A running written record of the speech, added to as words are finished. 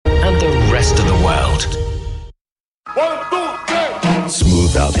rest of the world.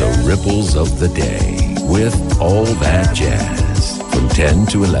 Smooth out the ripples of the day with All That Jazz from 10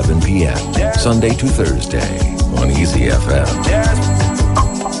 to 11 p.m. Sunday to Thursday on Easy FM.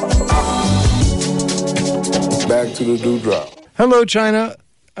 Back to the dewdrop. Hello, China.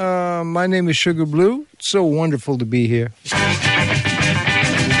 My name is Sugar Blue. It's so wonderful to be here.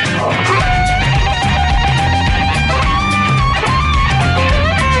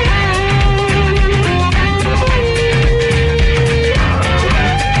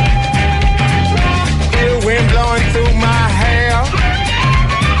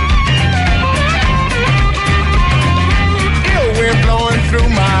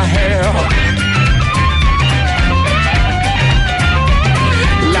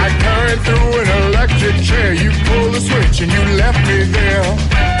 Chair, you pulled the switch and you left me there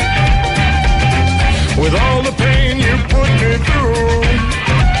with all the pain you put me through.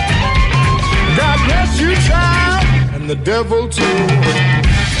 God bless you, child, and the devil too.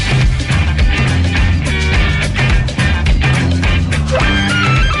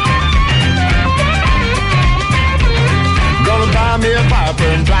 Gonna buy me a piper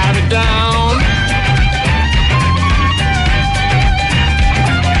and drive it down.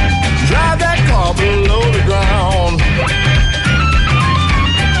 Drive that car below the ground.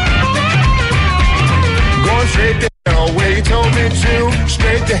 Going straight to hell where he told me to.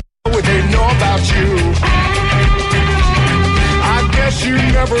 Straight to hell where they know about you. I guess you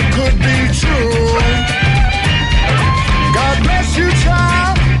never could be true. God bless you,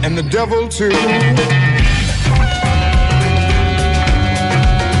 child, and the devil too.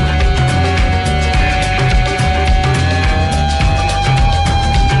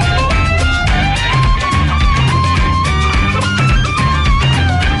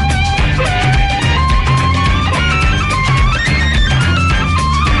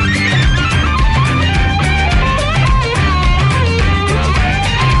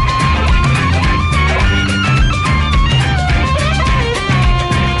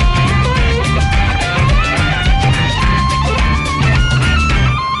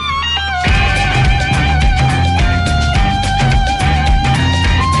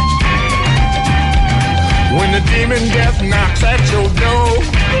 Demon death knocks at your door,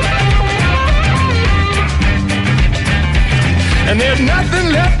 and there's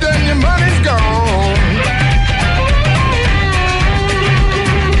nothing left and your money's gone.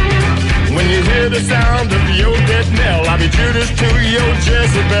 When you hear the sound of your death knell, I'll be Judas to your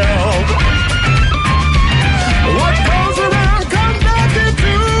Jezebel. What goes around comes back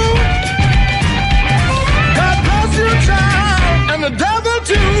into. God bless you, child, and the devil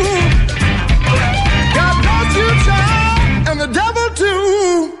too.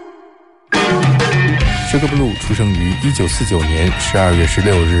 Sugar Blue 出生于1949年12月16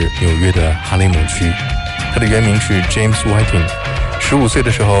日纽约的哈雷姆区，他的原名是 James Whiting。15岁的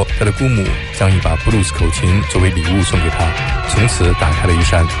时候，他的姑母将一把布鲁斯口琴作为礼物送给他，从此打开了一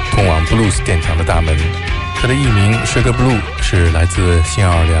扇通往布鲁斯殿堂的大门。他的艺名 Sugar Blue 是来自新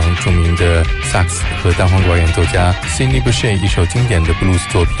奥尔良著名的萨克斯和单簧管演奏家 Sidney Bechet 一首经典的布鲁斯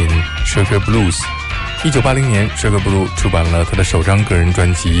作品 Sugar Blues。1980年 Sugar Blue 出版了他的首张个人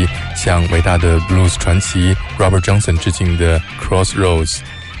专辑，向伟大的 blues 传奇 Robert Johnson 致敬的 Crossroads。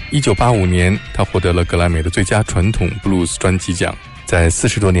1985年他获得了格莱美的最佳传统 blues 专辑奖。在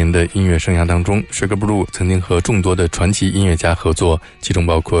40多年的音乐生涯当中， Sugar Blue 曾经和众多的传奇音乐家合作，其中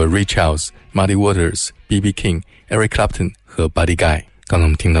包括 Ray Charles、Muddy Waters、B.B. King、Eric Clapton 和 Buddy Guy。刚刚我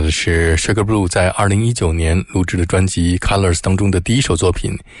们听到的是 Sugar Blue 在2019年录制的专辑 Colors 当中的第一首作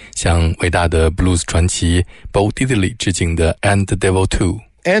品，向伟大的 blues 传奇 Bo Diddley 致敬的 And the Devil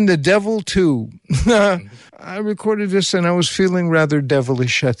Too。And the Devil Too. I recorded this and I was feeling rather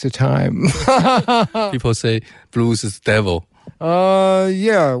devilish at the time. People say blues is devil.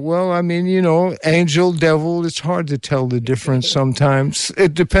 Yeah, well, I mean, you know, angel, devil, it's hard to tell the difference sometimes.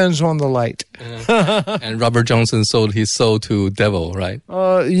 It depends on the light. And Robert Johnson sold his soul to devil, right?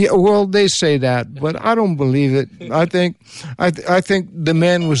 Yeah, well, they say that, but I don't believe it. I think the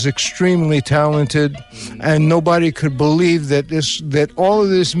man was extremely talented, and nobody could believe that all of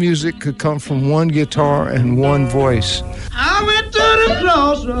this music could come from one guitar and one voice. I went to the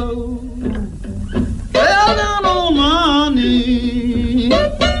crossroads. Fell down on my knees.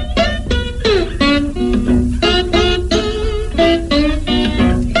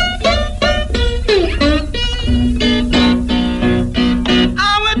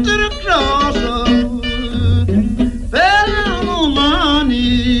 I went to the crossroads, fell down on my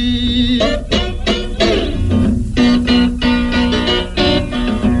knees.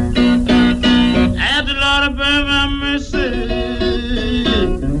 Asked the Lord to bear my mercy,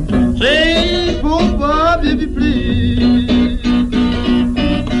 say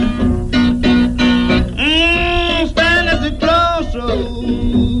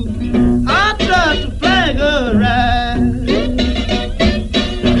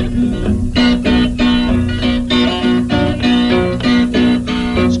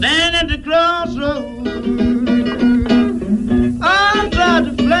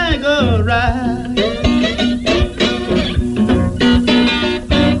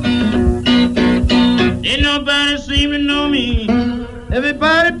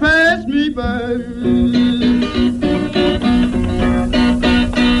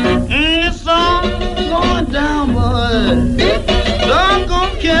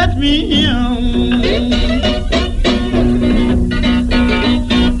get me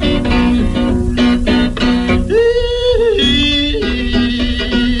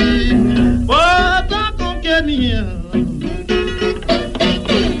boy, don't go get me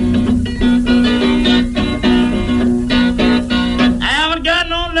I haven't got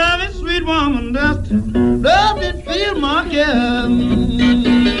no loving sweet woman that's love and feel my care.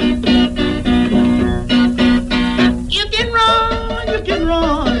 You can run.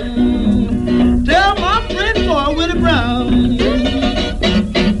 Tell my friend boy Willie Brown.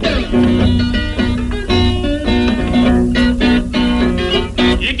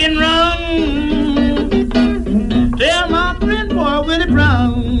 You can run. Tell my friend boy Willie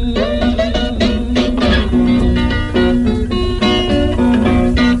Brown.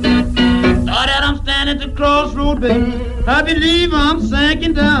 Now that I'm standing at the crossroad, baby, I believe I'm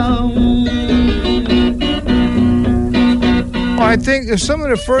sinking down. I think some of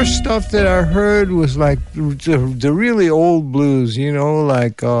the first stuff that I heard was like the really old blues, you know,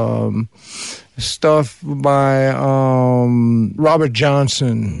 like stuff by Robert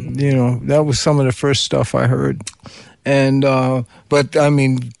Johnson. You know, that was some of the first stuff I heard. And but I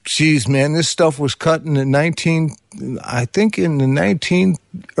mean, geez, man, this stuff was cut in the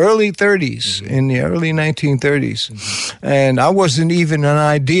early 30s, in the early 1930s, and I wasn't even an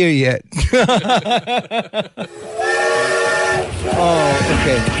idea yet. Oh,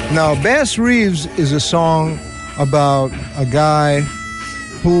 okay. Now, Bass Reeves is a song about a guy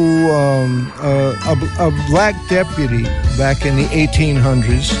who, a black deputy back in the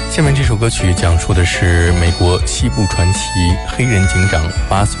 1800s. 下面这首歌曲讲述的是美国西部传奇黑人警长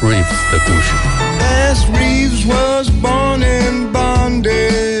Bass Reeves 的故事。Bass Reeves was born in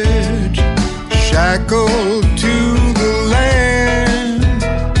bondage, shackled to the land,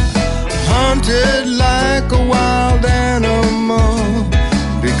 hunted like a wild animal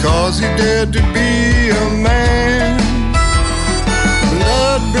because he dared to be a man.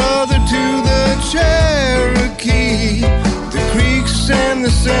 Blood brother to the Cherokee, the Creeks and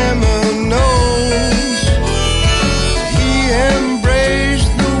the Seminoles. He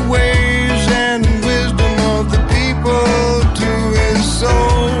embraced the ways and wisdom of the people to his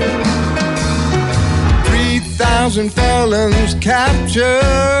soul. 3,000 felons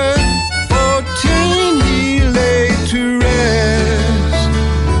captured, 14 he laid to rest.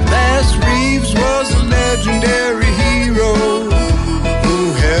 Bass Reeves was a legendary hero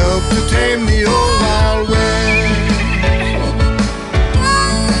who helped to tame the old Wild West.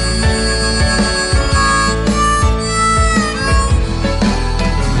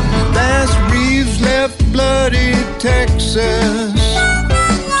 Bass Reeves left bloody Texas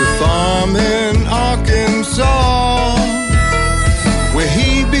to farm in Arkansas, where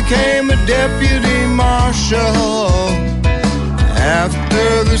he became a deputy marshal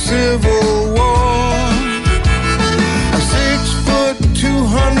after the Civil War. A 6-foot,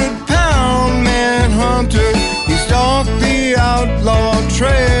 200-pound manhunter, he stalked the outlaw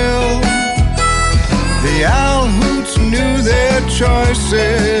trail. The owl hoots knew their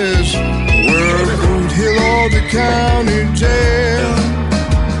choices were Boot Hill or the county jail.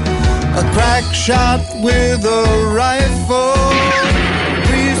 A crack shot with a rifle,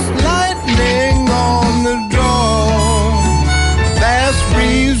 greased lightning on the draw. Bass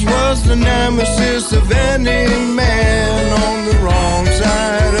Reeves was the nemesis of any man on the wrong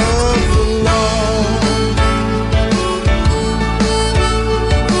side of the law.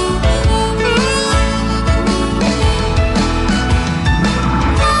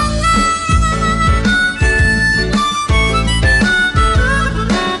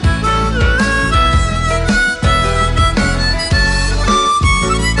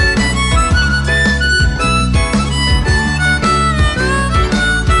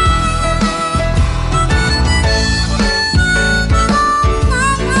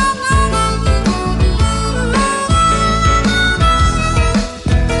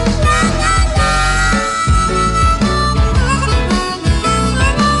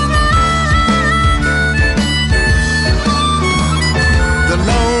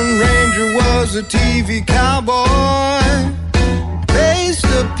 A TV cowboy based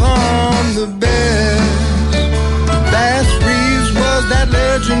upon the best. Bass Reeves was that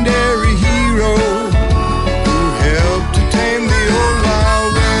legendary hero who helped to tame the old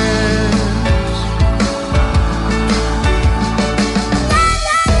Wild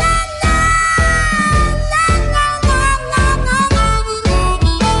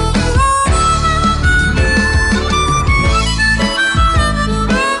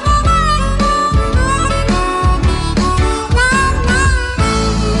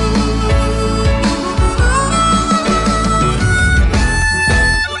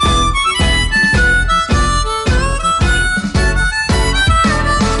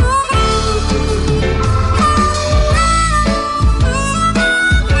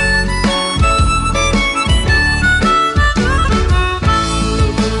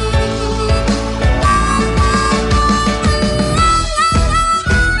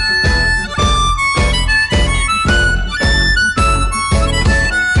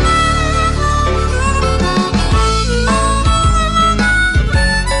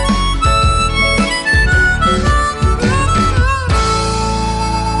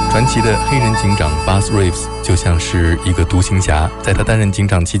传奇的黑人警长 Buzz Reeves 就像是一个独行侠，在他担任警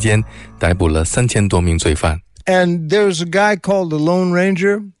长期间逮捕了3000多名罪犯。 And there's a guy called the Lone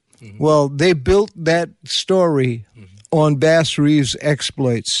Ranger. Well, they built that story on Bass Reeves'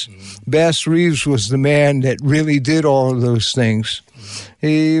 exploits. Bass Reeves was the man that really did all of those things.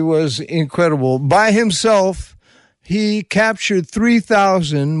 He was incredible. By himself, he captured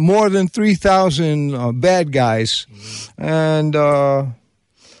more than 3,000 bad guys. And,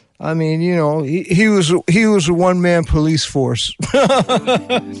 I mean, you know, he was a one-man police force.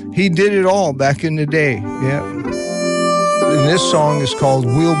 He did it all back in the day, yeah. And this song is called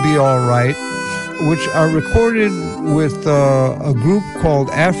We'll Be All Right, which I recorded with a group called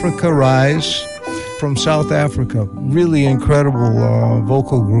Africa Rise from South Africa. Really incredible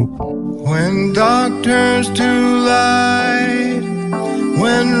vocal group. When dark turns to light,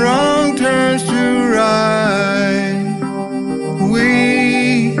 when wrong turns to right,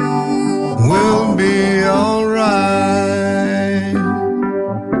 we will be all right.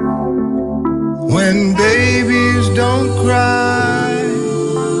 When babies don't cry,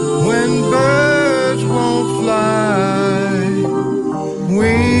 when birds won't fly,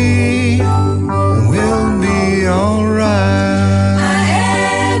 we will be all right.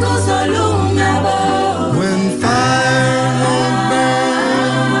 When fire won't burn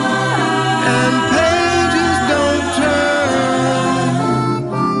and pages don't turn,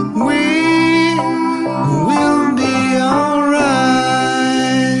 we will be all right.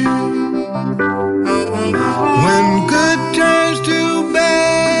 When good turns to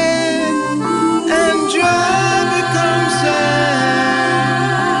bad and joy becomes sad,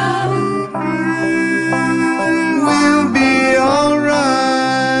 we'll be all right.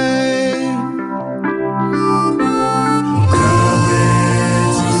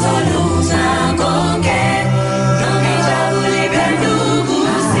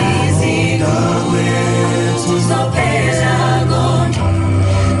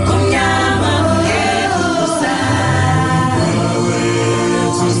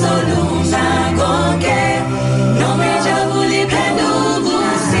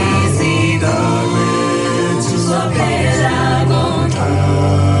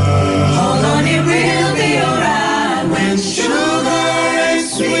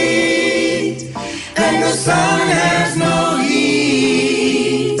 Sun has no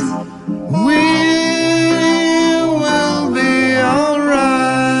heat, we will be all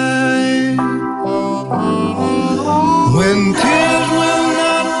right. When tears will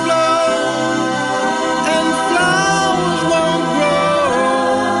not flow and flowers won't grow,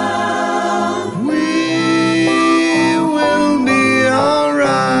 we will be all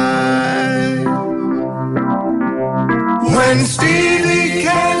right. When Stevie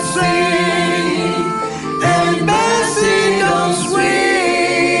can't sing and Bessie don't swing,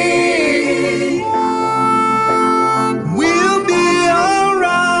 we'll be all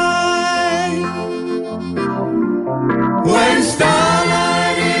right. When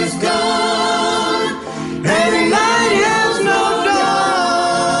starlight is gone and the night has no dawn,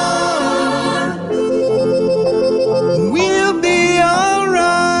 we'll be all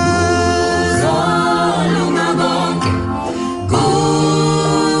right.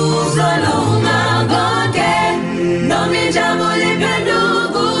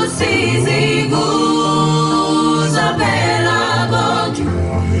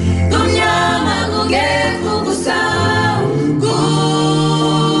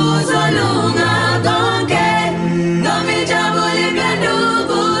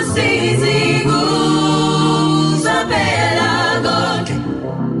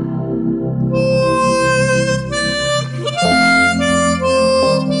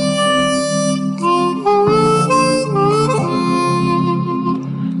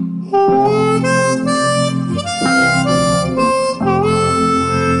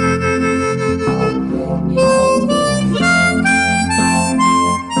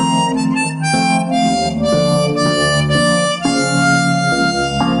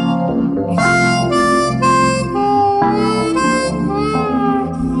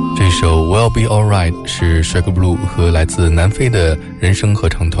 Will Be Alright 是帅哥 Blue 和来自南非的人声合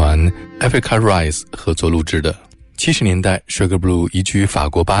唱团 Africa Rise 合作录制的。70年代，帅哥 Blue 移居法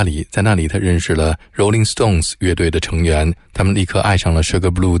国巴黎，在那里他认识了 Rolling Stones 乐队的成员，他们立刻爱上了帅哥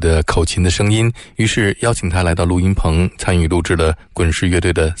Blue 的口琴的声音，于是邀请他来到录音棚，参与录制了滚石乐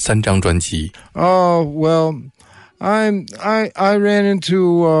队的3张专辑。Oh, well, I ran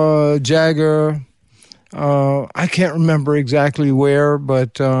into Jagger. I can't remember exactly where,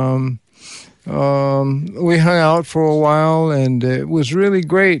 but we hung out for a while, and it was really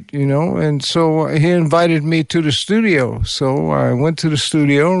great, and so he invited me to the studio. So I went to the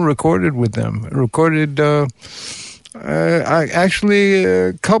studio and recorded with them. I actually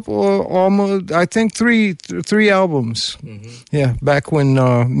a couple, almost, I think three albums. Mm-hmm. Yeah, back when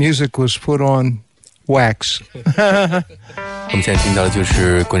music was put on wax. 我们现在听到的就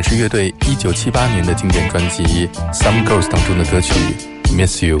是滚石乐队1978年的经典专辑《Some Girls》当中的歌曲《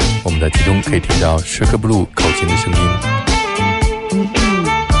Miss You》，我们在其中可以听到 Sugar Blue 口琴的声音。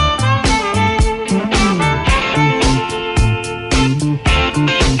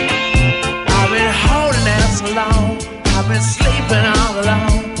I've been sleeping all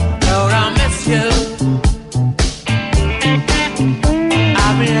alone, Lord, I miss you.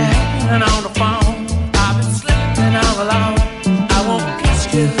 I've been hanging on the phone, I've been sleeping all alone, I won't kiss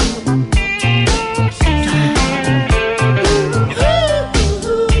you.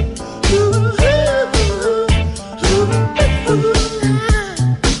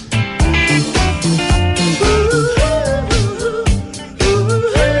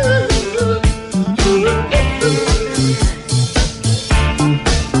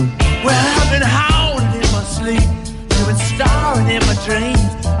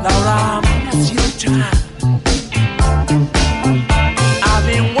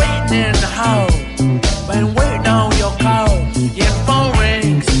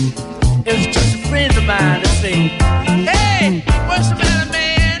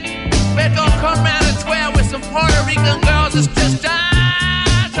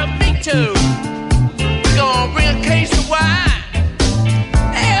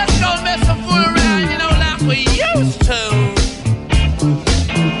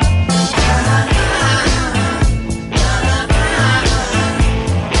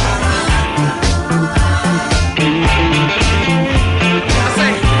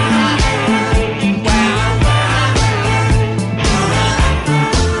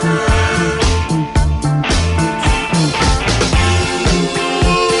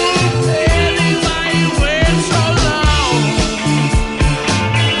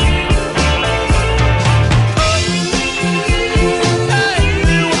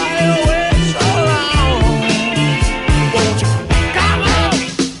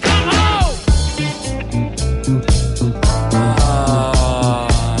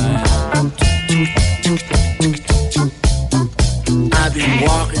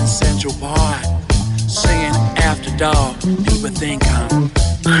 People think I'm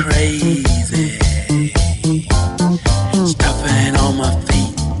crazy, stuffing on my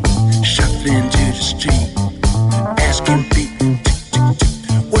feet, shuffling to the street, asking people,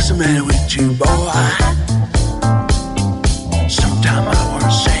 what's the matter with you, boy? Sometimes I want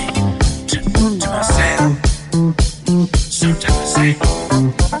to say to myself, sometimes I say,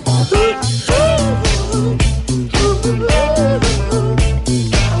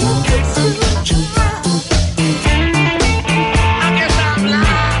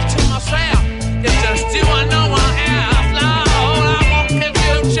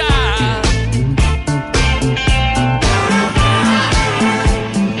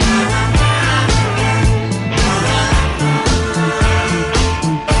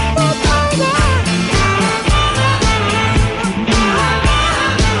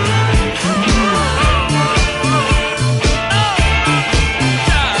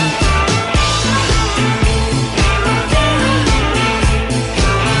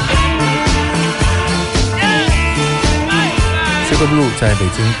 Blue 在北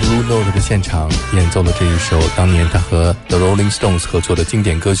京 Blue Note 的现场演奏了这一首当年他和 The Rolling Stones 合作的经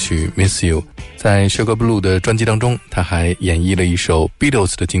典歌曲 Miss You。 在 Sugar Blue 的专辑当中，他还演绎了一首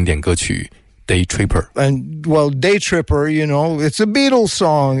Beatles 的经典歌曲 Day Tripper. And well, Day Tripper, it's a Beatles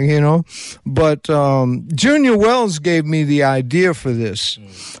song, but Junior Wells gave me the idea for this,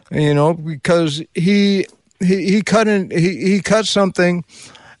 because he cut something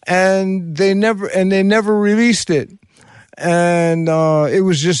and they never released it. And it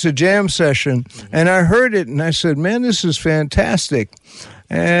was just a jam session. And I heard it and I said, man, this is fantastic.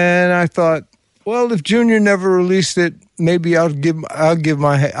 And I thought, well, if Junior never released it, maybe I'll give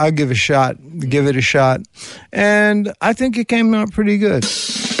it a shot. And I think it came out pretty good.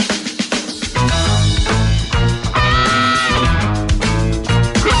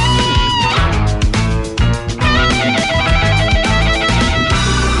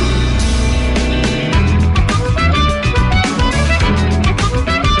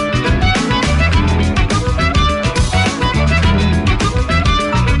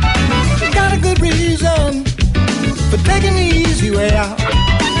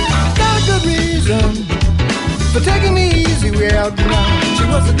 For taking me easy way out now. She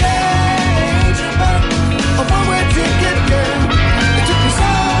was a day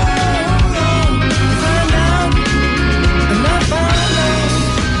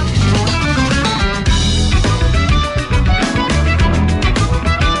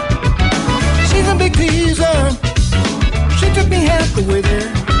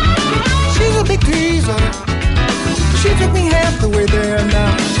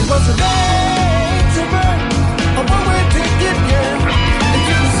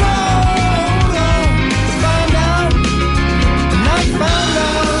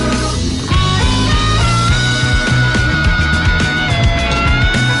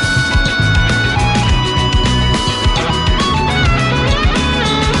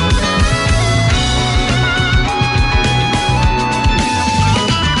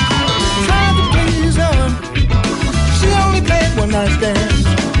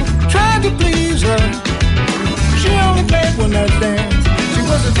on that dance. She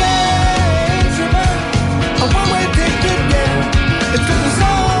was a dancer, a one-way ticket, yeah. It took us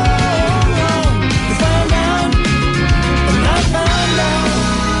so long to find out, and I found out.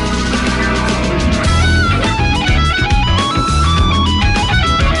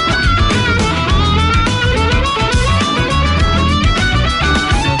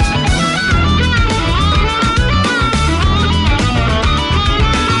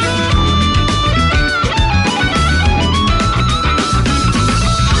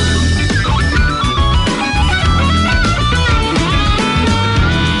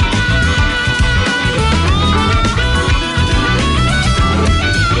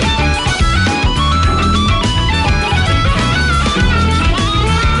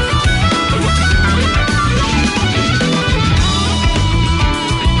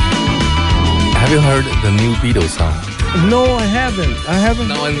 Have you heard the new Beatles song? No, I haven't.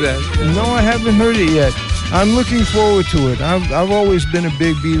 Now and then. No, I haven't heard it yet. I'm looking forward to it. I've always been a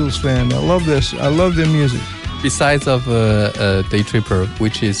big Beatles fan. I love this. I love their music. Besides of Day Tripper,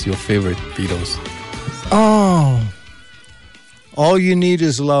 which is your favorite Beatles? Oh, All You Need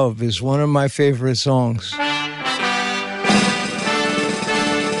Is Love is one of my favorite songs.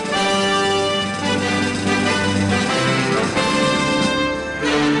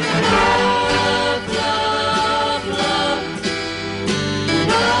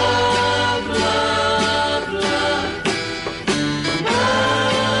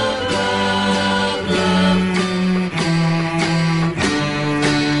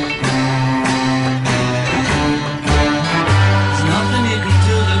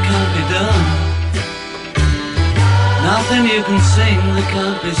 Nothing you can sing that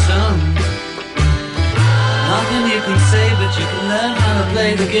can't be sung. Nothing you can say, but you can learn how to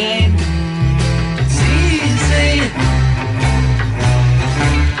play the game. It's easy.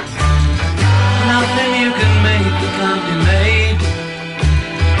 Nothing you can make that can't be made.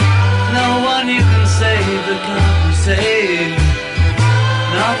 No one you can save that can't be saved.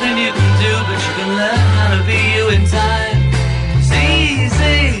 Nothing you can do, but you can learn how to be you in time. It's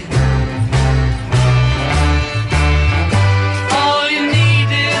easy.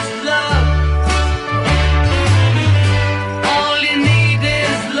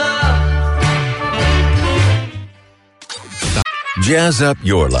 Jazz up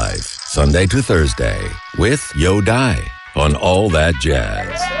your life, Sunday to Thursday, with Yo Dai on All That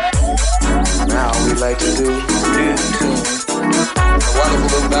Jazz. Now we like to do a wonderful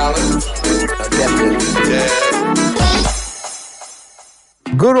little ballad, definitely jazz.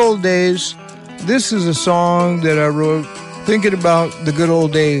 Good Old Days. This is a song that I wrote thinking about the good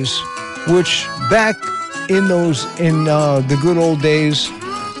old days, which back in the good old days,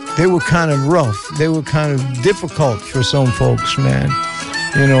 they were kind of rough. They were kind of difficult for some folks, man.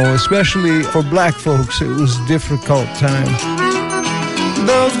 You know, especially for black folks, it was a difficult time.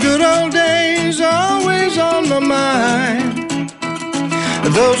 Those good old days are always on my mind.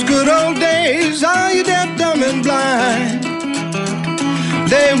 Those good old days, are you deaf, dumb, and blind?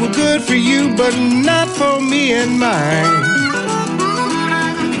 They were good for you, but not for me and mine.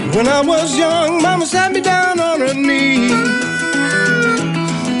 When I was young, Mama sat me down on her knee.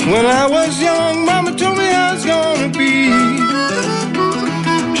 When I was young, Mama told me I was gonna be.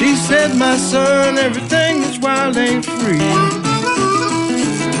 She said, my son, everything that's wild ain't free.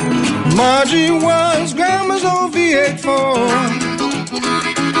 Margie was Grandma's old V8 Ford.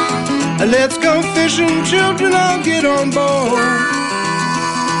 Let's go fishing, children, I'll get on board.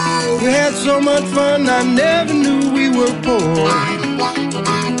 We had so much fun, I never knew we were poor.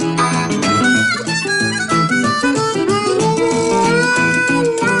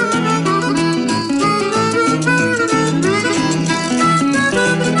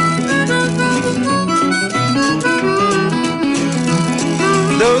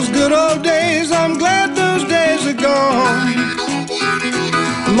 Those good old days, I'm glad those days are gone.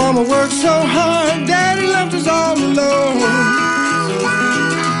 Mama worked so hard, Daddy left us all alone.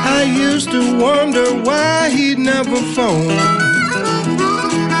 I used to wonder why he'd never phone.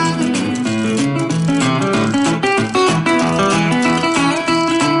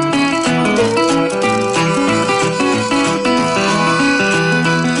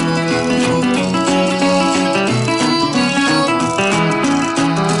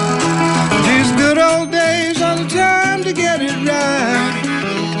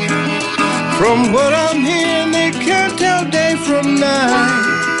 From what I'm hearing, they can't tell day from night.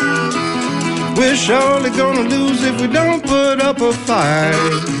 We're surely gonna lose if we don't put up a fight.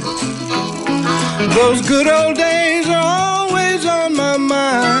 Those good old days are always on my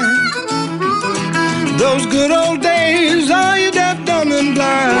mind. Those good old days, are you deaf, dumb, and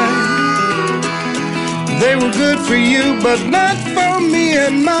blind? They feel good for you, but not for me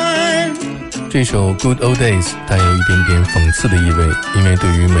and mine. 这首 Good Old Days 带有一点点讽刺的意味，因为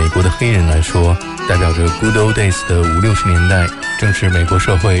对于美国的黑人来说，代表着 Good Old Days 的50、60年代，正是美国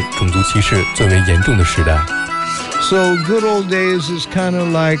社会种族歧视最为严重的时代。So Good Old Days is kind of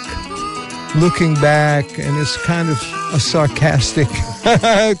like looking back, and it's kind of a sarcastic,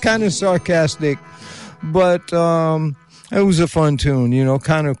 but it was a fun tune, you know,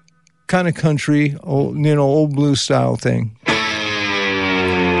 kind of country, old, you know, old blues style thing.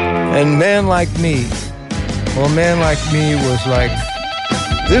 And Man Like Me, well, Man Like Me was like,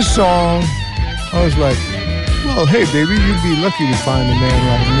 this song, I was like, well, hey, baby, you'd be lucky to find a man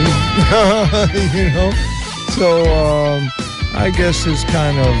like me, you know? So I guess it's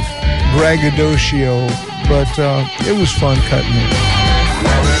kind of braggadocio, but it was fun cutting it.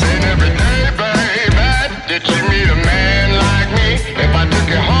 Well, it ain't every day, baby, did you meet a man like me? If I took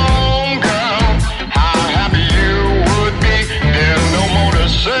you home, girl, how happy you would be. There's no more to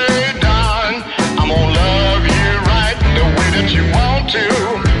say, darling. I'm gonna love you right the way that you want to,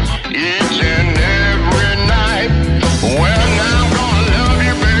 each and every night. Well, now I'm gonna love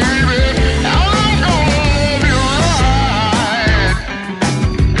you, baby. I'm gonna love you right.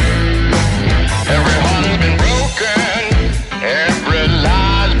 Every heart has been broken, every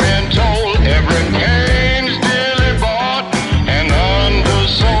lie's been told, every pain's dearly bought and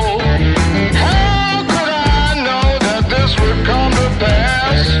undersold. How could I know that this would come to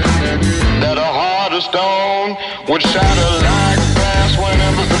pass? That a heart of stone would shatter like glass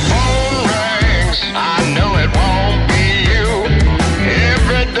whenever the phone rings. I know it won't be you.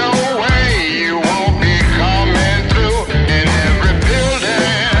 Every doorway you won't be coming through. In every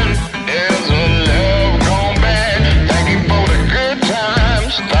building there's a love gone bad. Thank you for the good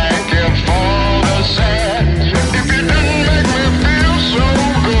times, thank you for the sad. If you didn't make me feel so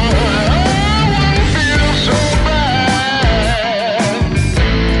good, I wouldn't feel so bad.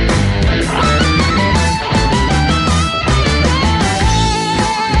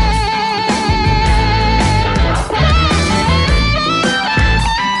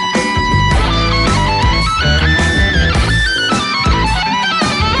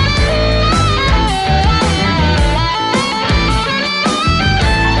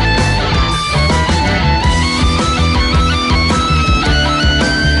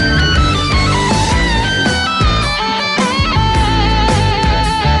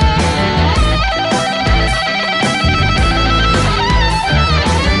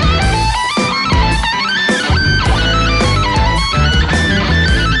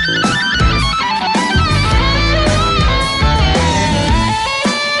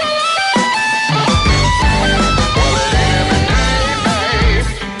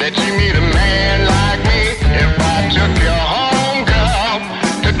 That you meet a man like me. If I took you home, girl,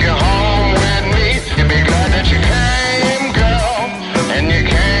 took you home with me, you'd be glad that you came, girl, and you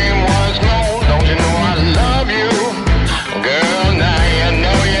came once more. Don't you know I love you, girl? Now you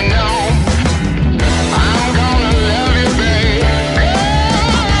know you know. I'm gonna love you, babe.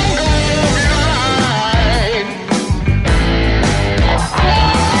 I'm gonna love you right.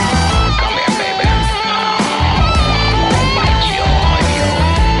 Come here, baby. I'll bite you.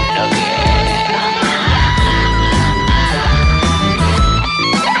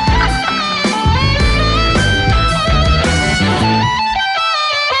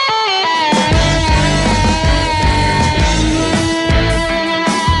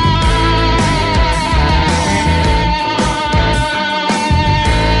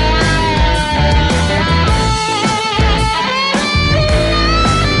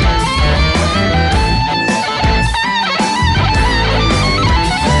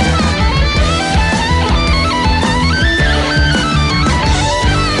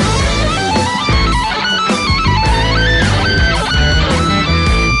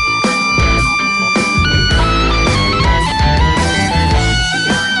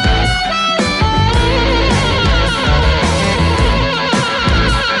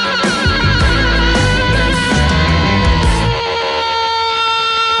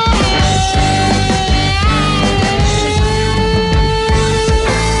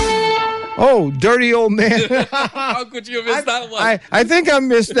 Oh, Dirty Old Man. How could you miss that one? I think I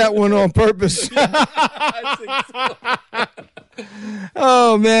missed that one on purpose. I think so.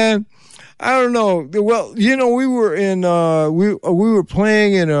 Oh man, I don't know. Well, you know, we were in we were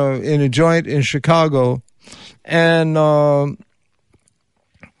playing in a joint in Chicago, and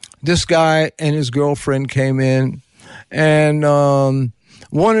this guy and his girlfriend came in, and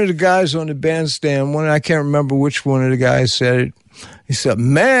one of the guys on the bandstand, I can't remember which one of the guys said it. He said,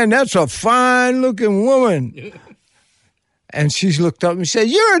 "Man, that's a fine looking woman." And she looked up and said,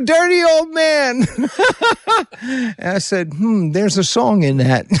 "You're a dirty old man." And I said, there's a song in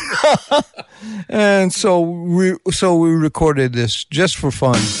that. And so we recorded this just for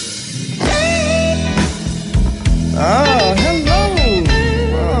fun. Ah, hello.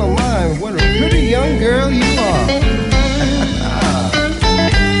 Oh, my, what a pretty young girl you are.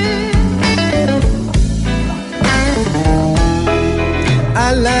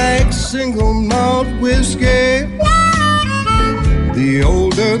 I like single malt whiskey. The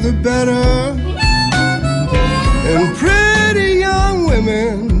older the better. And pretty young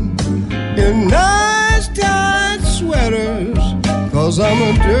women in nice tight sweaters. 'Cause I'm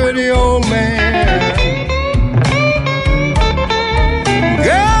a dirty old man.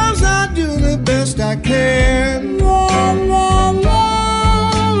 Girls, I do the best I can.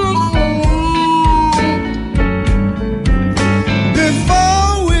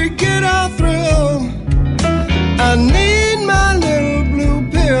 Before we get our thrill, I need my little blue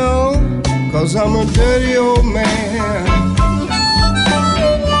pill. 'Cause I'm a dirty old man.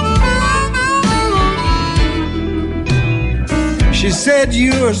 She said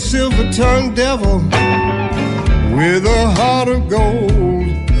you're a silver-tongued devil with a heart of gold.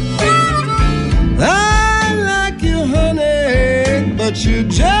 I like you, honey, but you're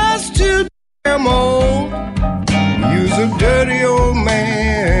just too damn old. You're a dirty old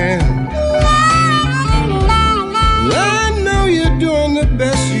man. I know you're doing the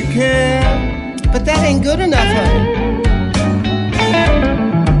best you can, but that ain't good enough, honey.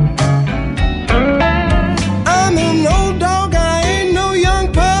 I'm an old dog, I ain't no young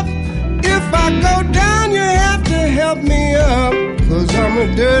pup. If I go down, you have to help me up, 'cause I'm a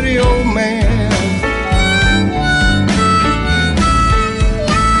dirty old man.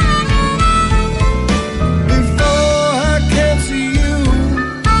 Before I can see you,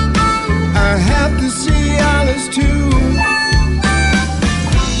 I have to see Alice too.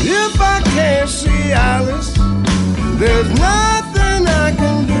 If I can't see Alice, there's nothing I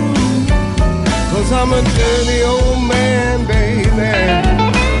can do, 'cause I'm a dirty old man, baby.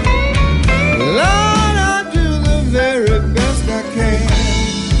 Lord, I do the very best I can.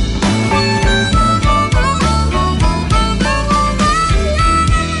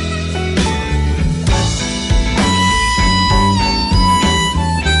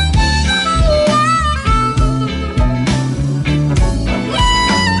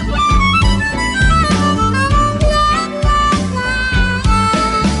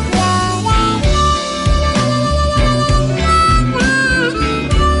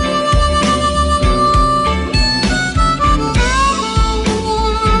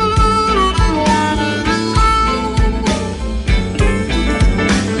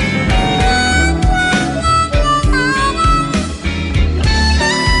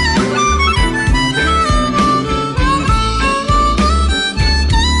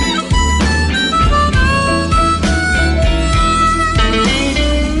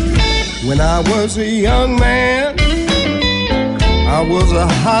 When I was a young man, I was a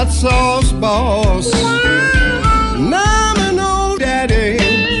hot sauce boss. Now I'm an old daddy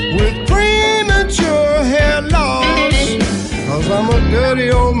with premature hair loss, 'cause I'm a dirty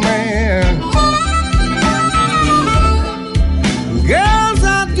old man. Girls,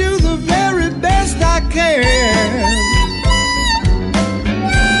 I do the very best I can.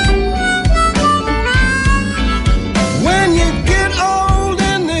 When you get old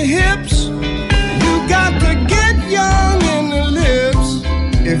in the hips, you got to get young in the lips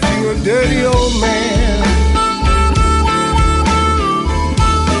if you're a dirty old man.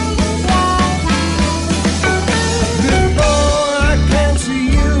 Before I can see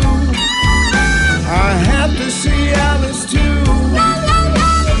you, I have to see Alice too.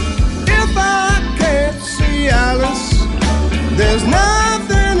 If I can't see Alice, there's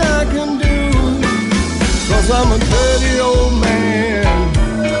nothing I can do, 'cause I'm a dirty old man.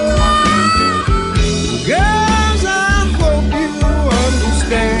 Girls, I hope you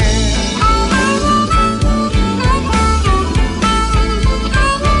understand.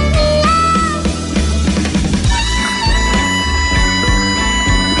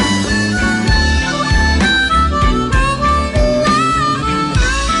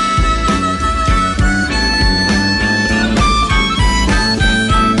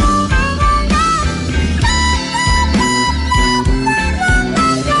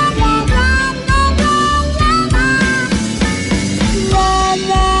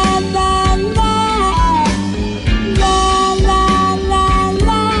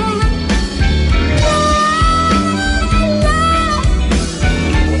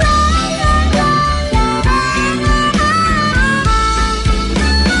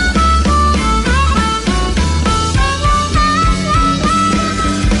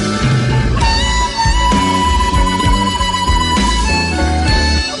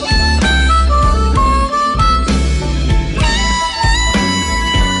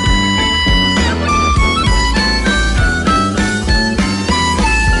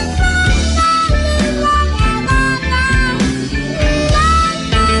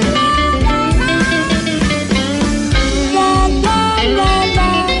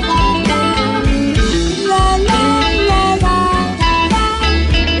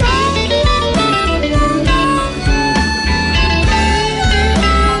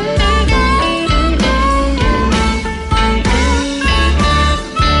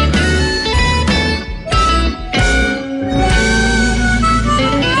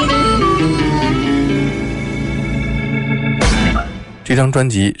 张专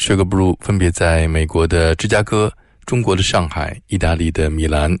辑《Sugar Blue》分别在美国的芝加哥、中国的上海、意大利的米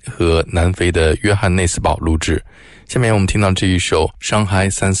兰和南非的约翰内斯堡录制。下面我们听到这一首《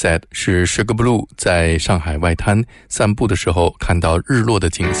Shanghai Sunset》是 Sugar Blue 在上海外滩散步的时候看到日落的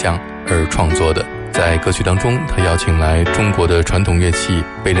景象而创作的。在歌曲当中，他邀请来中国的传统乐器，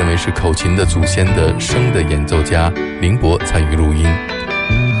被认为是口琴的祖先的笙的演奏家林博参与录音。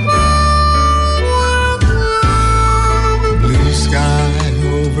Blue sky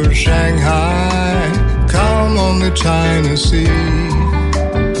over Shanghai, calm on the China Sea,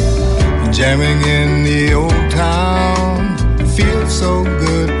 jamming in the old town, feels so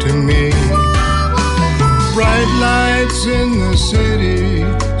good to me. Bright lights in the city,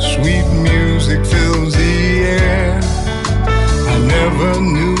 sweet music fills the air. I never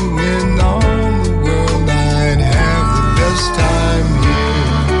knew in all the world I'd have the best time here.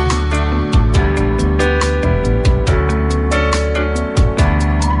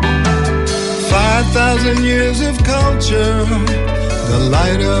 5,000 years of culture, the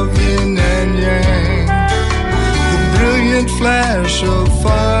light of yin and yang, the brilliant flash of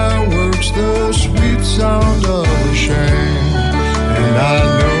fireworks, the sweet sound of a shang. And I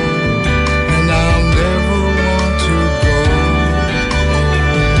know, and I'll never want to go away.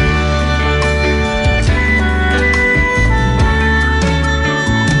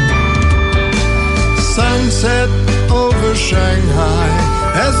 Sunset over Shanghai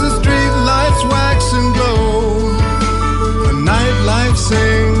as the street lights wax and glow. The nightlife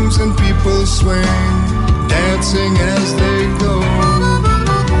sings and people swing, dancing as they go.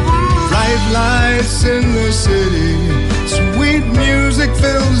 Bright lights in the city, sweet music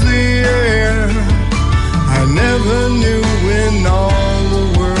fills the air. I never knew in all the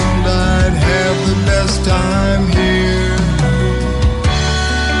world I'd have the best time here.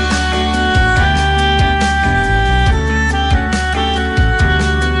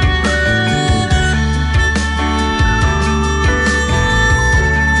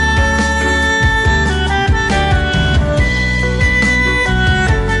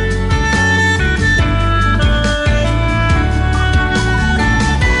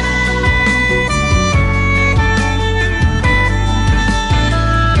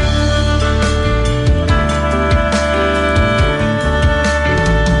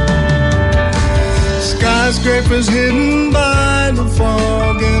 Skyscrapers hidden by the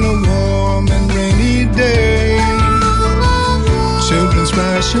fog in a warm and rainy day. Children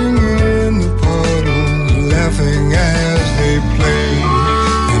splashing in the puddles, laughing as they play.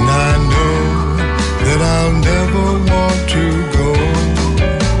 And I know that I'll never want to go.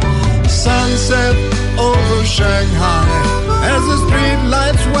 Sunset over Shanghai as the street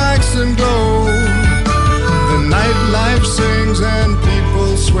lights wax and glow. The nightlife sings and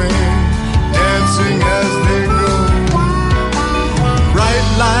people swing, dancing as they go. Bright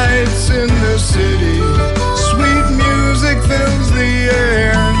lights in the city, sweet music fills the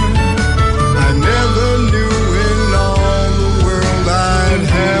air. I never knew in all the world I'd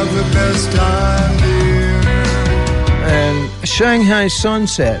have the best time here. And Shanghai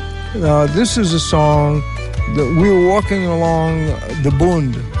Sunset, this is a song that we were walking along the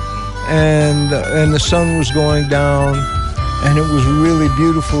Bund, and the sun was going down, and it was a really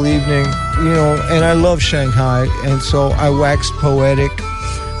beautiful evening, you know, and I love Shanghai, and so I waxed poetic,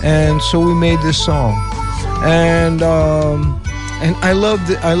 and so we made this song. And I love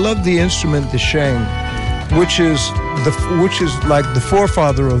the instrument, the sheng, which is like the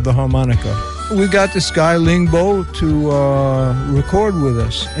forefather of the harmonica. We got this guy Ling Bo to record with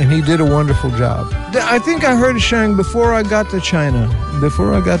us, and he did a wonderful job. I think I heard a sheng before I got to China.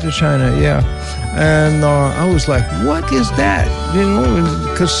 Yeah. And I was like, what is that? You know,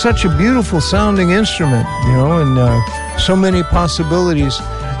 because such a beautiful sounding instrument, you know, and so many possibilities.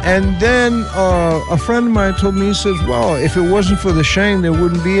 And then a friend of mine told me, he says, well, if it wasn't for the sheng, there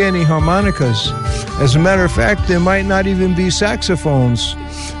wouldn't be any harmonicas. As a matter of fact, there might not even be saxophones,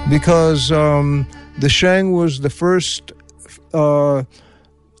 because the sheng was the first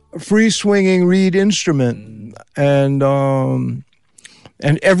free-swinging reed instrument, and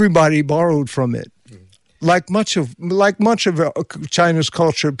everybody borrowed from it. Like much of China's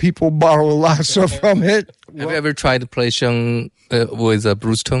culture, people borrow lots from it. Have you ever tried to play sheng with a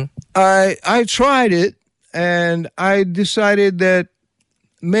Bruce Tung? I tried it, and I decided that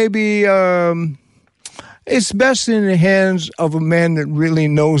maybe it's best in the hands of a man that really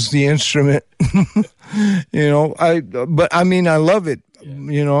knows the instrument. You know, but I mean, I love it.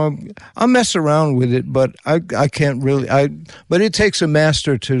 You know, I'll mess around with it, but I can't really. But it takes a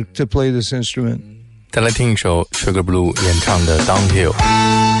master to play this instrument. 再来听一首 Sugar Blue 演唱的 Downhill。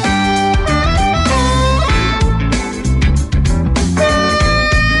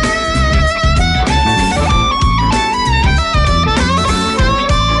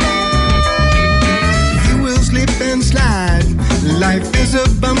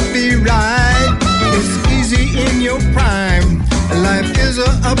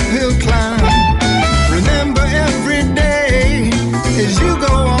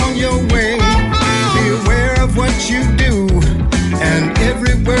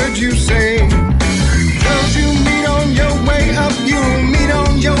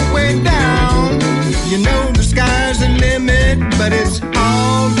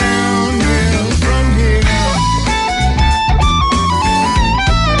all downhill from here.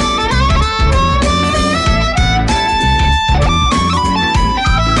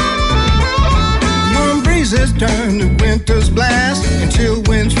 Warm breezes turn to winter's blast, and chill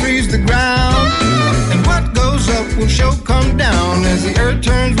winds freeze the ground. And what goes up will sure come down as the earth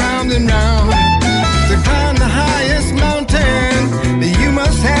turns round and round. To climb the highest mountain, you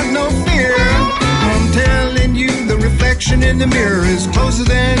must have no fear. I'm telling you, the reflection in the mirror is closer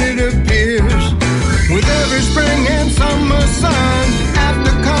than it appears. With every spring and summer sun,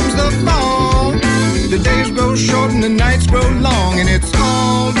 after comes the fall. The days grow short and the nights grow long, and it's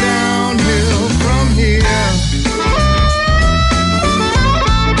all downhill from here.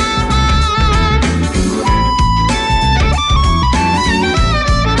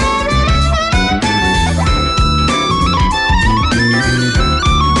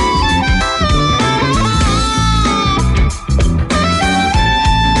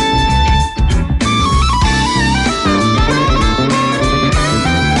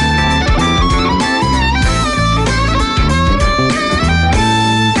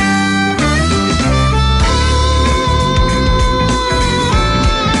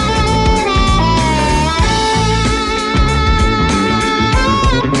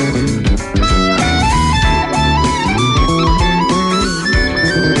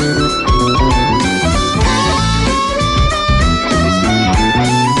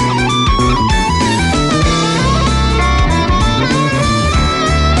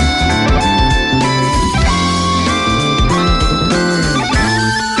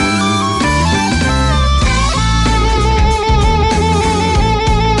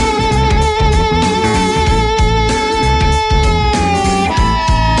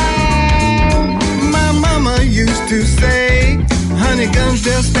 To say, honey, guns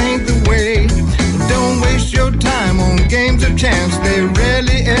just ain't the way. Don't waste your time on games of chance, they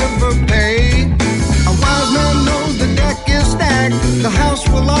rarely ever pay. A wise man knows the deck is stacked, the house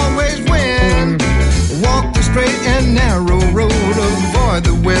will always win. Walk the straight and narrow road, avoid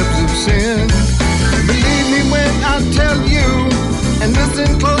the webs of sin. Believe me when I tell you, and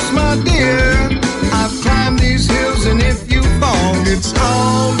listen close, my dear, I've climbed these hills, and if you fall, it's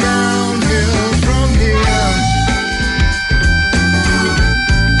all downhill from here.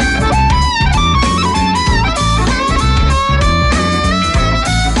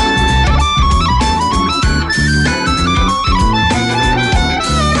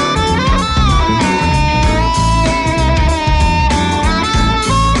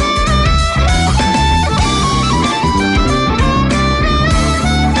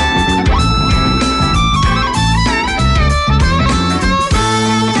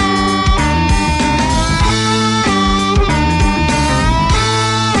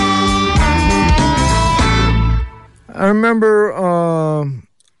 I remember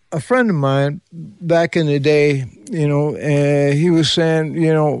a friend of mine back in the day, he was saying,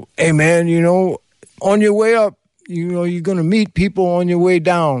 hey man, on your way up, you're going to meet people on your way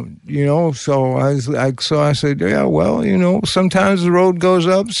down, So I said, yeah, well, sometimes the road goes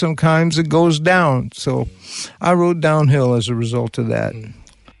up, sometimes it goes down. So I rode downhill as a result of that.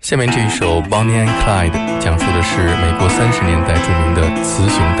 下面这一首 Bonnie and Clyde 讲述的是美国30年代著名的雌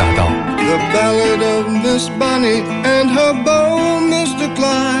雄大盗。 The ballad of Miss Bonnie and her beau, Mr.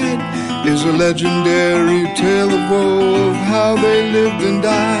 Clyde, is a legendary tale of woe of how they lived and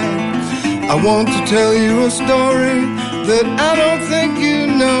died. I want to tell you a story that I don't think you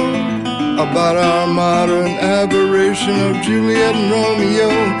know about our modern aberration of Juliet and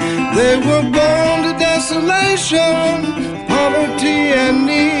Romeo. They were born to desolation, poverty and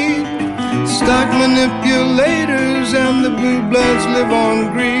need. Stock manipulators and the blue bloods live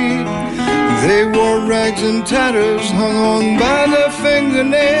on greed. They wore rags and tatters hung on by their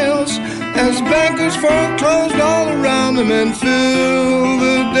fingernails as bankers foreclosed all around them and filled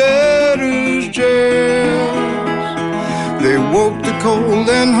the debtors' jails. They woke the cold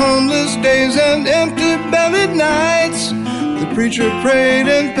and homeless days and empty-bellied nights. The preacher prayed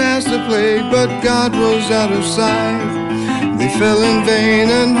and passed the plague, but God was out of sight. They fell in vain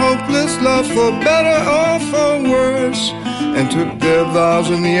and hopeless love for better or for worse, and took their vows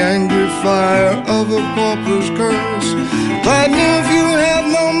in the angry fire of a pauper's curse. Clyde knew if you have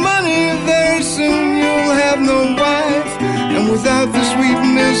no money, very soon you'll have no wife. And without the sweet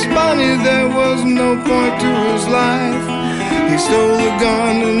Miss Bonnie, there was no point to his life. He stole a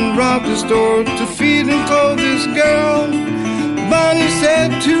gun and robbed a store to feed and clothe this girl. Bonnie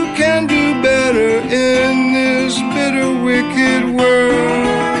said two can do better in this bitter, wicked world.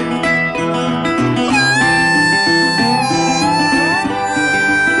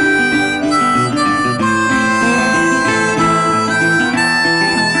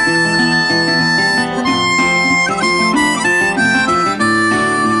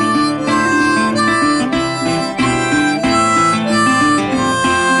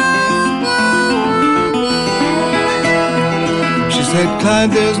 why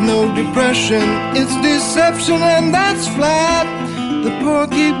there's no depression. It's deception, and that's flat. The poor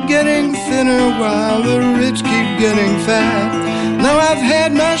keep getting thinner while the rich keep getting fat. Now I've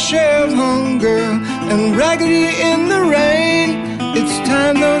had my share of hunger and raggedy in the rain. It's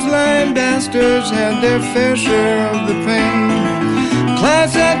time those lying bastards had their fair share of the pain. Clyde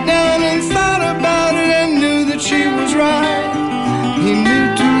sat down and thought about it and knew that she was right. He knew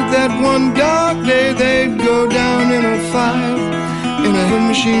too that one dark day they'd go down in a fight. In a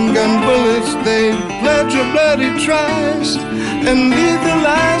machine gun bullets they'd pledge a bloody tryst and leave the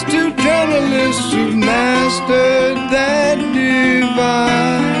lies to journalists who've mastered that device.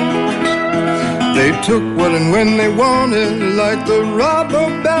 They took what and when they wanted, like the robber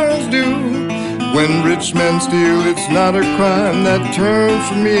barons do. When rich men steal, it's not a crime that turns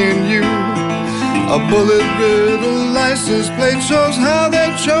from me and you. A bullet-riddled license plate shows how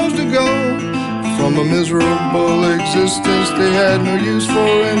they chose to go from a miserable existence they had no use for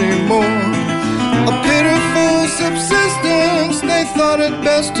anymore. A pitiful subsistence they thought it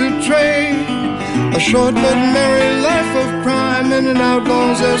best to trade. A short but merry life of crime and an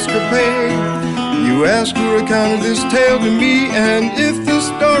outlaw's escapade. You ask who recounted this tale to me, and if the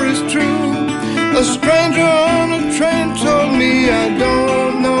story's true, a stranger on a train told me I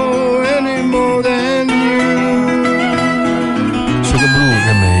don't know any more than you. Sugar Blue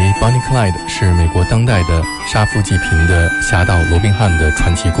认为 Bonnie Clyde 是美国当代的杀富济贫的侠盗罗宾汉的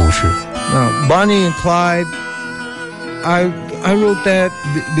传奇故事。Now, Bonnie and Clyde, I wrote that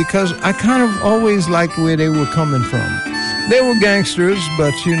because I kind of always liked where they were coming from. They were gangsters,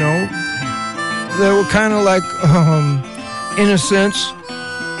 but you know, they were kind of like, in a sense,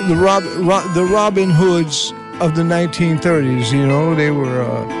 the Robin Hoods of the 1930s. You know, they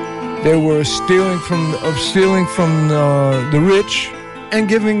were stealing from the rich and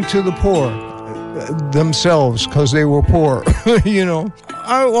giving to the poor themselves because they were poor. You know,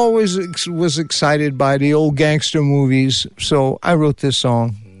 I always was excited by the old gangster movies, so I wrote this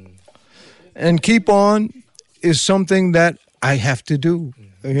song. And keep on is something that I have to do.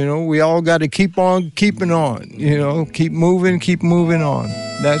 You know, we all got to keep on keeping on. You know, keep moving on.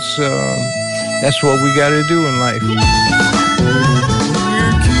 That's what we got to do in life. We're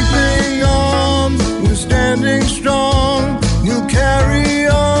keeping on, we're standing strong, we'll carry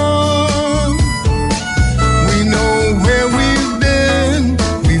on. We know where we've been,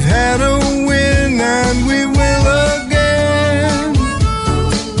 we've had a win, and we will again.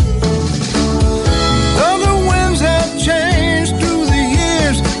 Though the winds have changed through the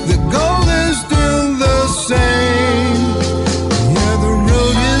years, the goal is still the same. Yeah, the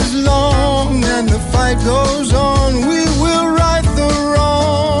road is long and the fight goes on. We will right the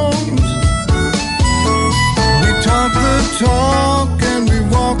wrongs. We talk the talk and we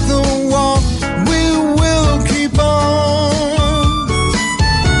walk the walk. We will keep on.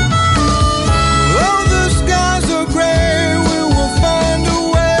 Though the skies are gray, we will find a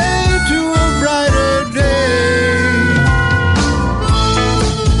way to a brighter day.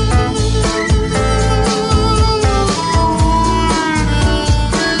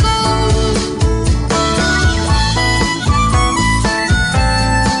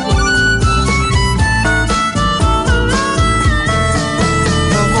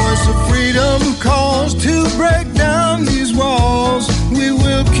 The voice of freedom calls to break down these walls. We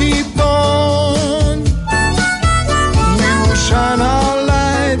will keep on. We will shine our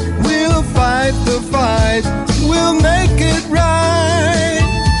light. We'll fight the fight. We'll make it right.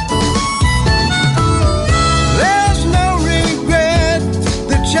 There's no regret.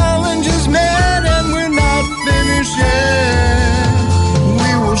 The challenge is met and we're not finished yet.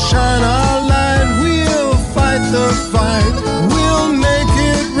 We will shine our light. We'll fight the fight. We'll make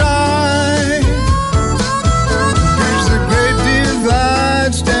it right. There's a great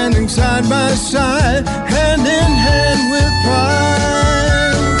divide standing side by side.